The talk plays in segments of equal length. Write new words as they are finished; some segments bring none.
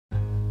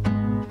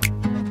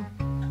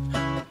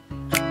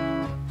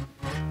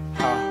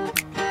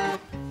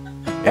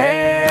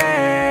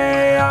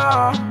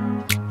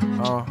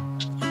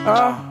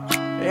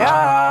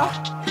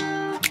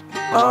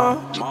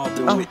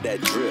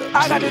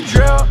got the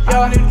drip,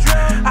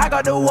 yeah. I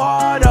got the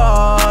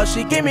water.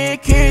 She give me a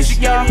kiss,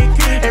 yeah.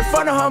 In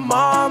front of her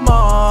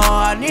mama,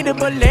 I need the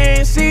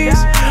balencis.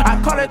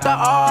 I call it the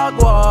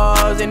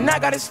Aguas, and I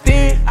got a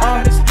stick,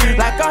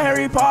 like a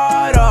Harry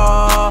Potter.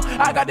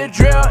 I got the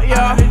drip,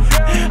 yeah.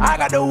 I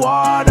got the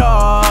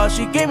water.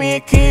 She give me a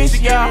kiss,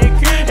 yeah.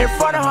 In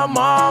front of her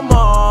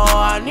mama,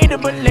 I need the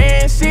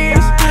balencis.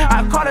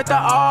 I call it the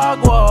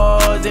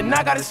Aguas, and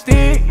I got a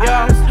stick,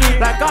 yeah.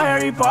 Like a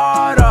Harry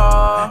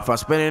Potter. If I'm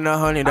spending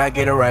 100, I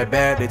get it right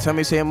back. They tell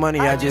me save money,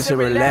 I just say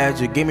relax.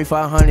 You give me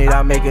 500,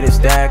 I make it a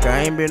stack. I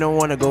ain't been the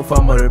one to go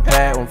fumble the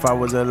pack. When I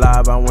was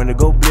alive, I went to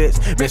go blitz.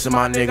 Missing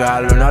my nigga, I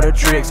learned all the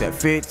tricks. At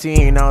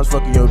 15, I was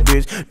fucking your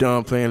bitch.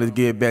 Done playing, let's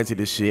get back to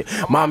the shit.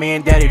 Mommy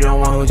and daddy the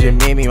one who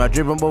just made me. I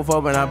drip them both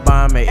up and I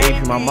buy them at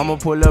AP. My mama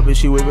pull up and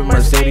she whipping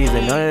Mercedes.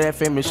 And none of that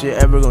famous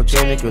shit ever gon'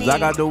 change me. Cause I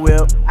got the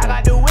whip.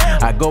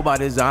 I go by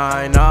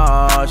design,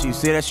 she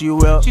said that she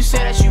will. She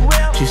said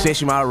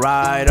she my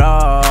rider.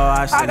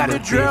 I got the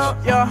drip,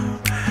 yeah.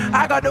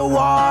 I got the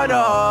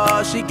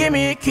water. She give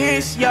me a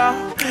kiss, yeah.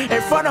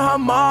 In front of her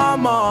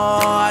mama,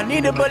 I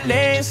need the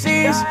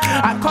balencis.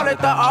 I call it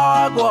the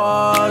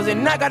Aguas,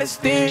 and I got a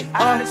stick,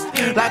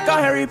 like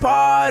a Harry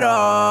Potter.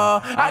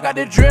 I got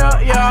the drip,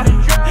 yeah.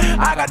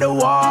 I got the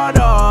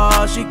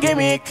water. She give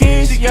me a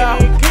kiss, yeah.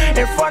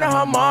 In front of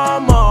her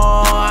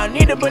mama, I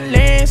need the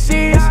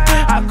balencis.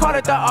 I call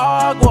it the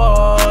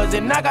Aguas,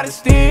 and I got a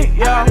stick,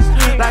 yeah.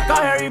 Like a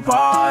Harry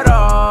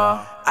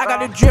Potter. I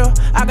got the drill,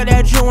 I got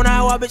that drill when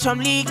I walk, bitch, I'm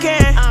leaking.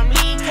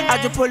 I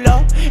just pull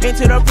up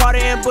into the party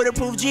and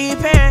bulletproof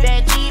G-Pen.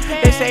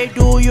 They say,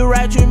 do you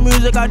write your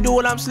music? I do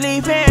when I'm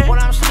sleeping.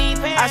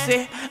 I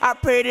say, I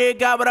pray to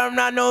God, but I'm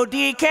not no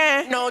deacon.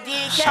 I got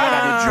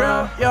the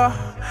drill,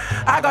 yeah.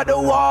 I got the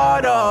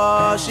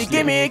water. She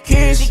give me a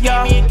kiss,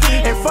 yeah.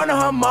 In front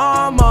of her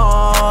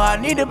mama, I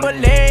need the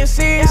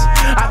balencis.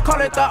 I call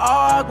it the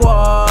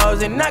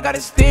Aguas, and I got a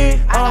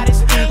stick,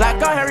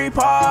 like a Harry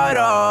Potter.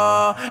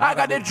 I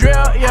got the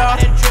drip, yeah.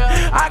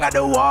 I got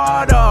the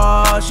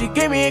water. She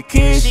give me a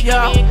kiss,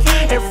 yeah.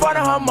 In front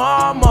of her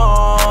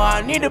mama,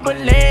 I need the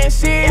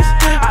balencis.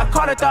 I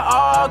call it the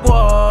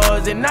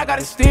Aguas, and I got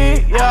a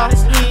stick, yeah.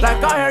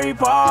 Like a Harry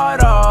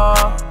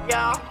Potter.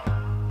 Yeah.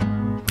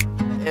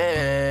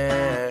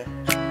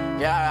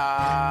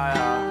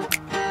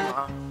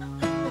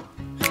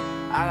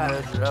 I got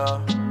a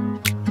drug,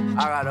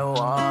 I got a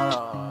water.